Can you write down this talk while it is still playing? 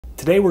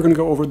Today we're going to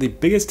go over the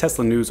biggest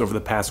Tesla news over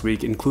the past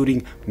week,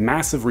 including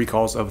massive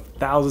recalls of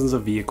thousands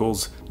of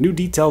vehicles, new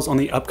details on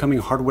the upcoming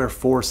Hardware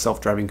 4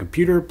 self-driving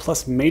computer,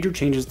 plus major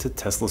changes to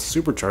Tesla's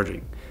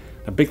Supercharging.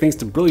 A big thanks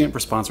to Brilliant for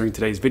sponsoring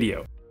today's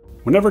video.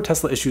 Whenever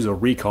Tesla issues a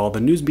recall,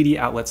 the news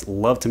media outlets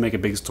love to make a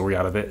big story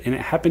out of it, and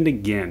it happened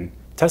again.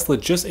 Tesla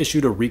just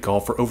issued a recall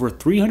for over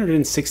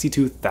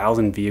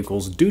 362,000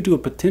 vehicles due to a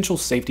potential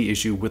safety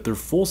issue with their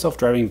full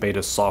self-driving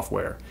beta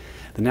software.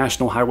 The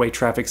National Highway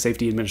Traffic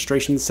Safety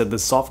Administration said the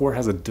software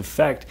has a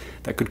defect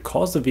that could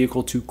cause the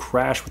vehicle to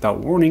crash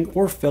without warning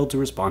or fail to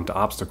respond to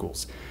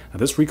obstacles. Now,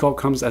 this recall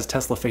comes as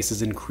Tesla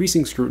faces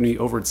increasing scrutiny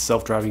over its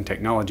self-driving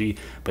technology,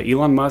 but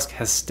Elon Musk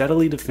has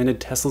steadily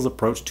defended Tesla's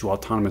approach to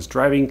autonomous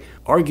driving,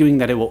 arguing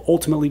that it will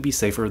ultimately be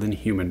safer than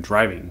human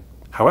driving.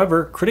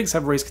 However, critics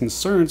have raised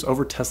concerns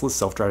over Tesla's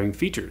self-driving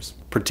features,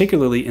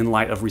 particularly in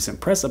light of recent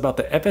press about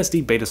the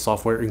FSD beta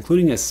software,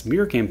 including a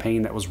smear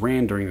campaign that was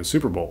ran during the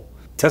Super Bowl.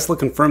 Tesla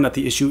confirmed that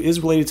the issue is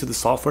related to the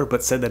software,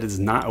 but said that it is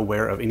not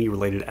aware of any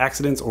related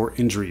accidents or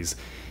injuries.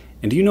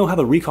 And do you know how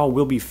the recall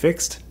will be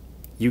fixed?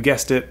 You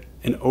guessed it,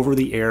 an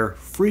over-the-air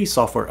free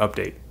software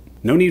update.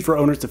 No need for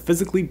owners to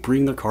physically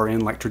bring their car in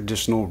like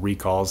traditional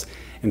recalls.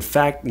 In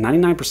fact,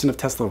 99% of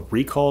Tesla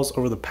recalls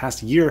over the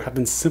past year have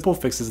been simple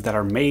fixes that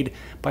are made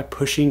by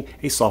pushing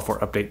a software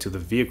update to the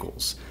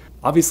vehicles.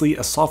 Obviously,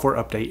 a software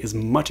update is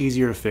much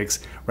easier to fix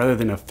rather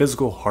than a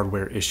physical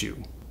hardware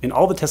issue. And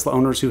all the Tesla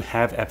owners who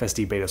have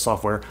FSD beta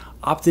software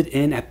opted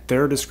in at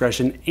their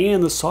discretion,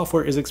 and the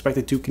software is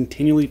expected to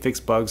continually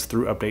fix bugs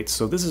through updates,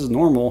 so this is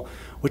normal,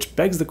 which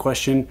begs the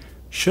question,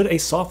 should a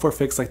software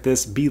fix like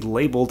this be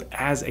labeled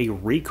as a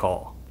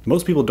recall?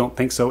 Most people don't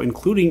think so,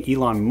 including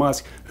Elon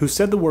Musk, who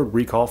said the word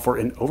recall for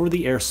an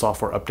over-the-air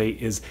software update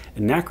is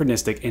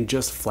anachronistic and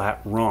just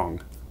flat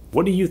wrong.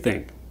 What do you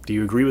think? Do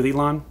you agree with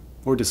Elon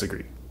or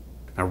disagree?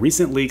 Now,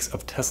 recent leaks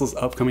of Tesla's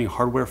upcoming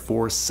Hardware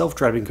 4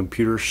 self-driving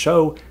computer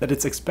show that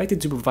it's expected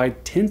to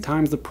provide 10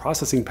 times the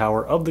processing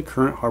power of the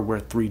current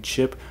Hardware 3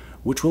 chip,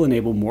 which will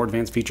enable more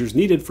advanced features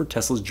needed for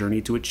Tesla's journey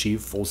to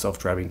achieve full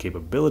self-driving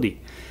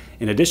capability.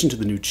 In addition to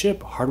the new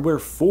chip, Hardware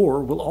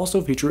 4 will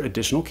also feature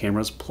additional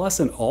cameras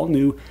plus an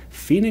all-new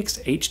Phoenix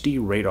HD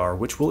radar,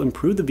 which will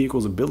improve the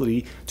vehicle's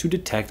ability to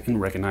detect and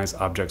recognize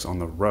objects on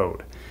the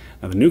road.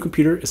 Now, the new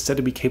computer is said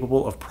to be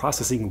capable of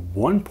processing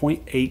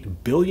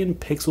 1.8 billion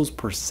pixels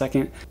per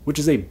second, which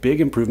is a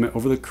big improvement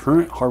over the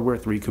current Hardware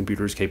 3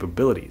 computer's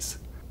capabilities.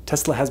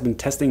 Tesla has been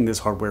testing this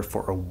hardware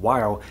for a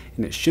while,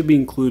 and it should be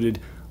included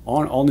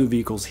on all new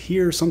vehicles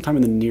here sometime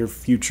in the near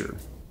future.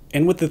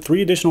 And with the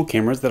 3 additional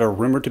cameras that are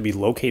rumored to be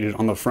located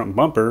on the front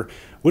bumper,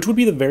 which would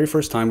be the very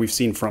first time we've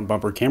seen front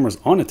bumper cameras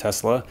on a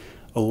Tesla,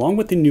 along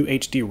with the new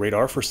HD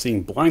radar for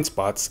seeing blind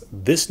spots,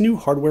 this new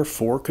Hardware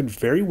 4 could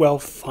very well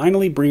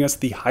finally bring us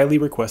the highly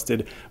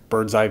requested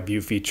bird's eye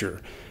view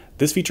feature.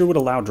 This feature would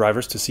allow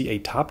drivers to see a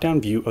top-down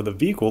view of the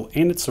vehicle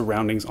and its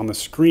surroundings on the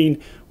screen,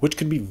 which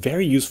could be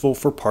very useful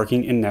for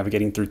parking and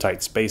navigating through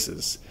tight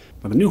spaces.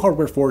 Now, the new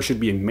Hardware 4 should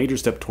be a major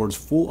step towards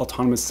full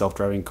autonomous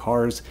self-driving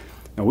cars.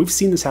 Now, we've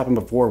seen this happen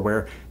before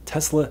where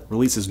Tesla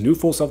releases new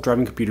full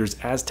self-driving computers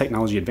as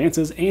technology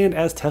advances and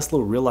as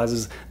Tesla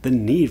realizes the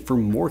need for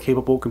more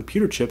capable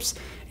computer chips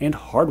and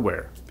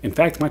hardware. In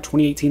fact, my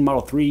 2018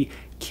 Model 3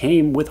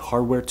 came with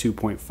Hardware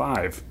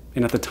 2.5.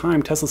 And at the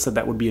time, Tesla said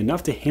that would be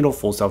enough to handle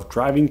full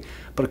self-driving,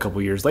 but a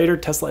couple years later,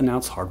 Tesla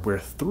announced Hardware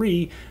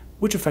 3,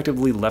 which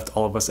effectively left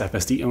all of us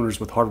FSD owners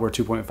with Hardware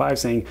 2.5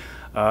 saying,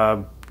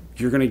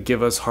 you're going to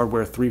give us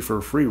Hardware 3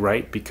 for free,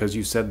 right? Because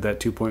you said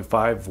that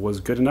 2.5 was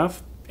good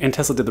enough? And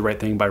Tesla did the right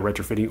thing by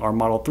retrofitting our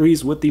Model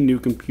 3s with the new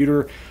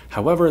computer.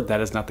 However, that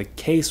is not the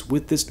case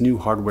with this new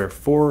Hardware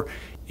 4.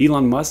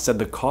 Elon Musk said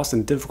the cost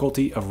and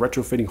difficulty of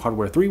retrofitting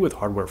Hardware 3 with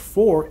Hardware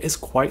 4 is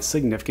quite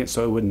significant,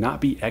 so it would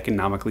not be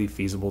economically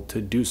feasible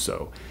to do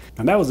so.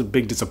 Now, that was a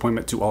big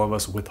disappointment to all of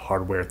us with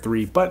Hardware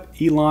 3, but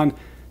Elon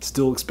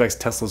still expects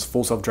Tesla's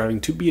full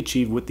self-driving to be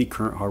achieved with the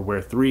current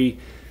Hardware 3.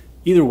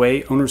 Either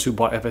way, owners who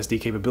bought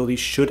FSD capability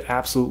should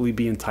absolutely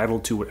be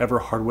entitled to whatever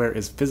hardware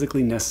is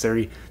physically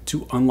necessary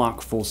to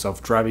unlock full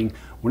self-driving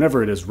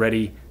whenever it is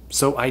ready.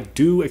 So I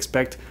do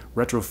expect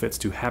retrofits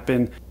to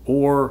happen,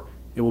 or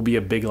it will be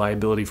a big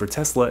liability for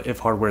Tesla if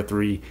Hardware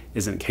 3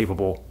 isn't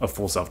capable of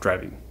full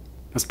self-driving.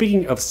 Now,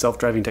 speaking of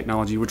self-driving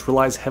technology, which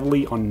relies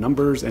heavily on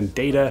numbers and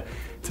data,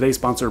 today's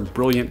sponsor,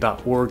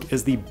 Brilliant.org,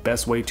 is the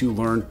best way to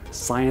learn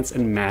science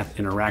and math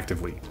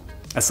interactively.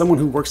 As someone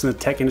who works in the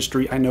tech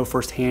industry, I know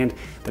firsthand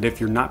that if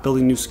you're not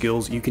building new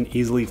skills, you can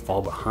easily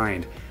fall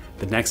behind.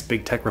 The next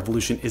big tech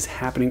revolution is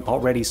happening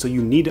already, so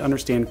you need to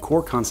understand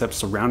core concepts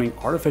surrounding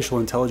artificial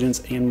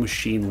intelligence and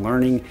machine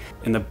learning,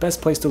 and the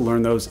best place to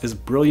learn those is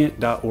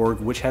Brilliant.org,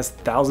 which has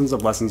thousands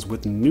of lessons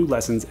with new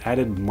lessons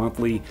added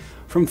monthly,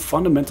 from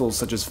fundamentals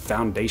such as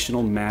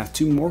foundational math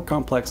to more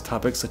complex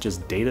topics such as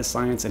data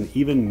science and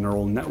even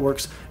neural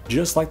networks,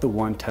 just like the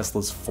one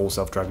Tesla's full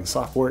self-driving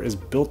software is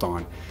built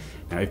on.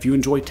 Now, if you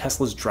enjoy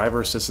Tesla's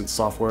driver assistance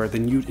software,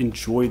 then you'd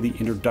enjoy the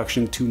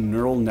Introduction to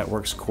Neural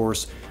Networks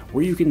course,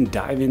 where you can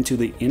dive into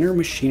the inner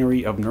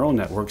machinery of neural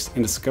networks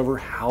and discover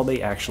how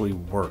they actually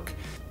work.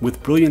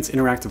 With Brilliant's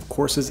interactive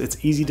courses,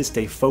 it's easy to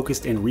stay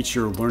focused and reach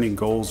your learning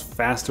goals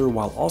faster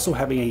while also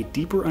having a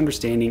deeper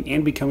understanding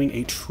and becoming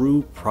a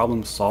true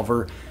problem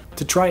solver.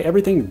 To try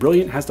everything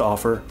Brilliant has to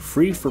offer,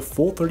 free for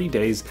full 30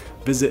 days,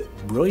 visit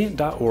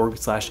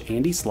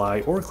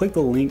brilliant.org/AndySly or click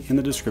the link in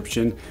the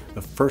description.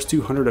 The first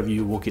 200 of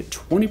you will get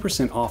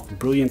 20% off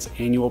Brilliant's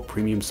annual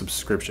premium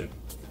subscription.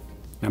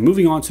 Now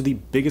moving on to the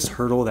biggest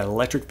hurdle that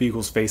electric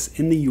vehicles face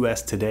in the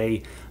US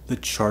today, the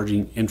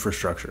charging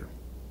infrastructure.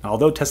 Now,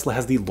 although Tesla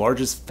has the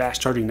largest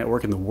fast charging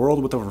network in the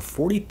world with over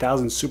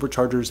 40,000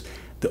 superchargers,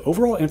 the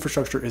overall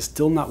infrastructure is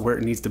still not where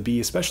it needs to be,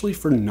 especially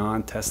for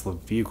non-Tesla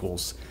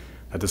vehicles.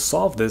 Now, to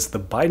solve this,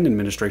 the Biden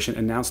administration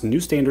announced new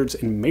standards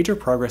and major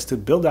progress to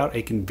build out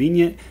a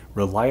convenient,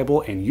 reliable,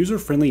 and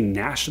user-friendly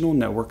national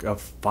network of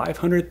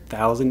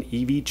 500,000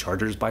 EV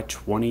chargers by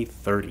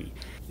 2030.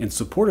 In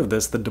support of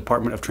this, the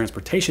Department of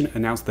Transportation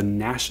announced the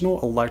National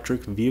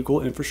Electric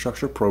Vehicle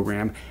Infrastructure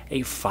Program,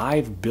 a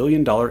 $5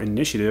 billion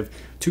initiative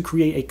to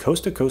create a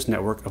coast-to-coast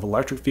network of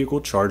electric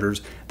vehicle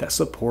chargers that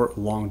support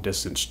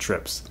long-distance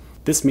trips.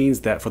 This means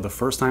that for the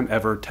first time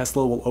ever,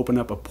 Tesla will open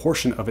up a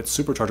portion of its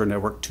supercharger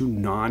network to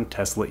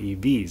non-Tesla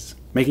EVs,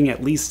 making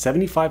at least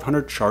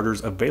 7,500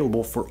 chargers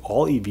available for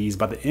all EVs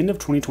by the end of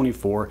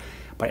 2024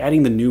 by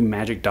adding the new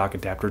Magic Dock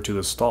adapter to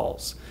the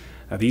stalls.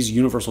 Now, these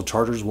universal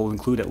chargers will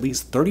include at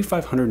least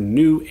 3,500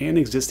 new and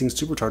existing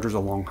superchargers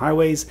along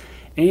highways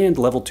and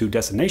level 2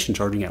 destination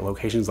charging at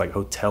locations like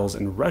hotels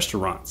and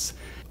restaurants.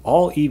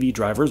 All EV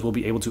drivers will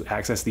be able to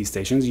access these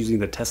stations using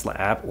the Tesla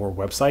app or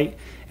website,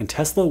 and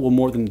Tesla will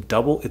more than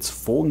double its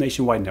full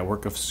nationwide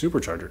network of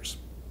superchargers.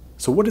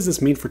 So what does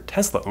this mean for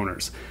Tesla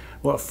owners?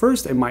 Well, at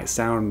first it might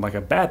sound like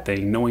a bad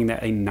thing, knowing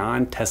that a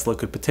non-Tesla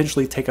could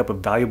potentially take up a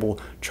valuable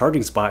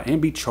charging spot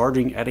and be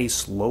charging at a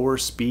slower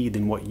speed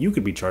than what you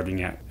could be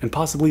charging at, and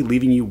possibly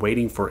leaving you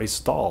waiting for a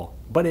stall.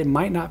 But it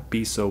might not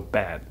be so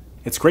bad.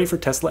 It's great for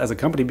Tesla as a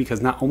company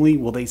because not only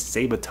will they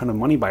save a ton of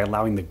money by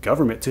allowing the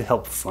government to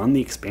help fund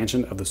the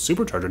expansion of the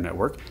supercharger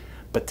network,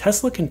 but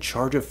Tesla can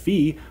charge a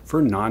fee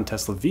for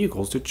non-Tesla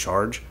vehicles to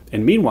charge,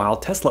 and meanwhile,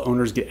 Tesla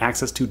owners get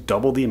access to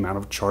double the amount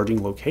of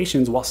charging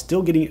locations while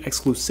still getting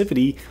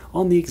exclusivity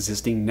on the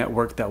existing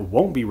network that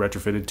won't be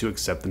retrofitted to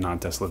accept the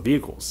non-Tesla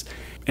vehicles.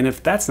 And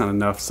if that's not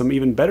enough, some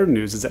even better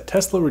news is that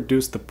Tesla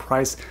reduced the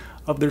price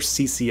of their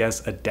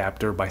CCS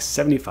adapter by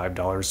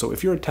 $75. So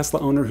if you're a Tesla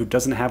owner who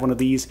doesn't have one of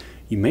these,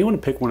 you may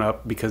want to pick one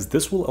up because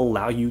this will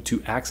allow you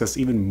to access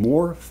even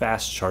more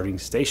fast charging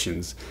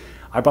stations.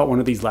 I bought one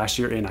of these last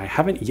year and I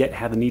haven't yet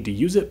had the need to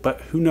use it, but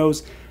who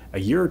knows, a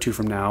year or two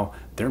from now,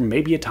 there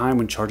may be a time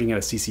when charging at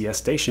a CCS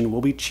station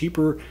will be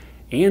cheaper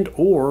and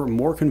or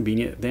more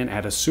convenient than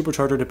at a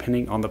supercharger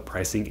depending on the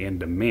pricing and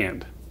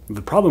demand.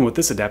 The problem with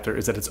this adapter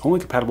is that it's only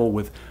compatible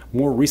with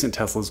more recent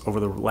Teslas over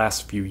the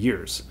last few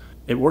years.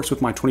 It works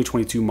with my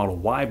 2022 Model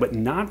Y, but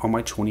not on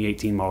my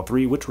 2018 Model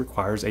 3, which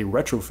requires a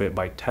retrofit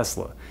by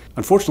Tesla.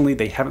 Unfortunately,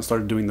 they haven't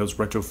started doing those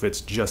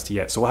retrofits just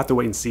yet, so we'll have to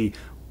wait and see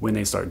when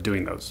they start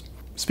doing those.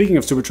 Speaking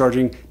of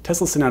supercharging,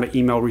 Tesla sent out an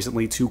email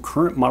recently to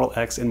current Model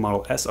X and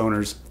Model S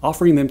owners,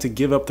 offering them to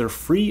give up their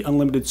free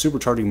unlimited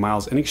supercharging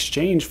miles in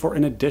exchange for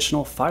an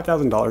additional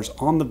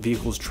 $5,000 on the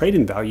vehicle's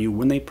trade-in value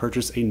when they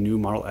purchase a new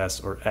Model S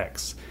or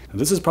X. Now,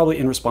 this is probably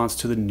in response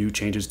to the new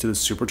changes to the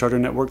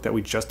supercharger network that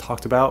we just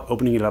talked about,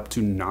 opening it up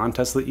to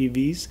non-Tesla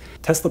EVs.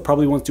 Tesla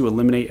probably wants to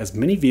eliminate as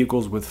many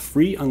vehicles with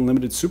free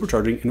unlimited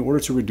supercharging in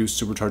order to reduce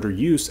supercharger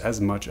use as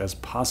much as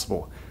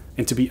possible.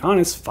 And to be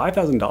honest,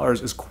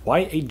 $5,000 is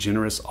quite a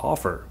generous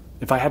offer.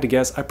 If I had to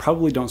guess, I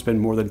probably don't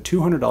spend more than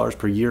 $200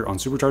 per year on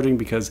supercharging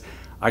because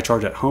I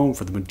charge at home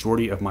for the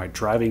majority of my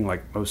driving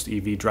like most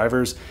EV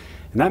drivers.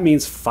 And that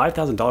means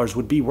 $5,000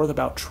 would be worth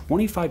about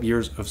 25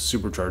 years of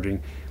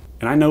supercharging.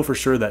 And I know for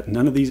sure that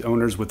none of these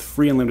owners with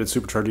free unlimited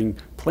supercharging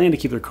plan to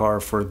keep their car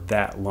for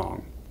that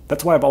long.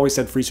 That's why I've always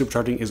said free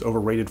supercharging is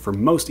overrated for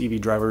most EV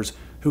drivers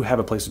who have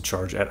a place to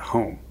charge at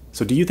home.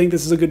 So do you think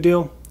this is a good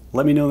deal?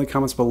 Let me know in the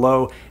comments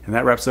below. And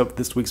that wraps up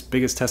this week's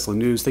biggest Tesla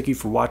news. Thank you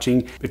for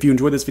watching. If you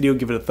enjoyed this video,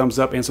 give it a thumbs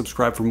up and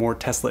subscribe for more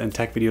Tesla and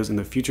tech videos in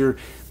the future.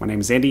 My name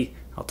is Andy.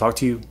 I'll talk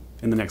to you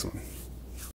in the next one.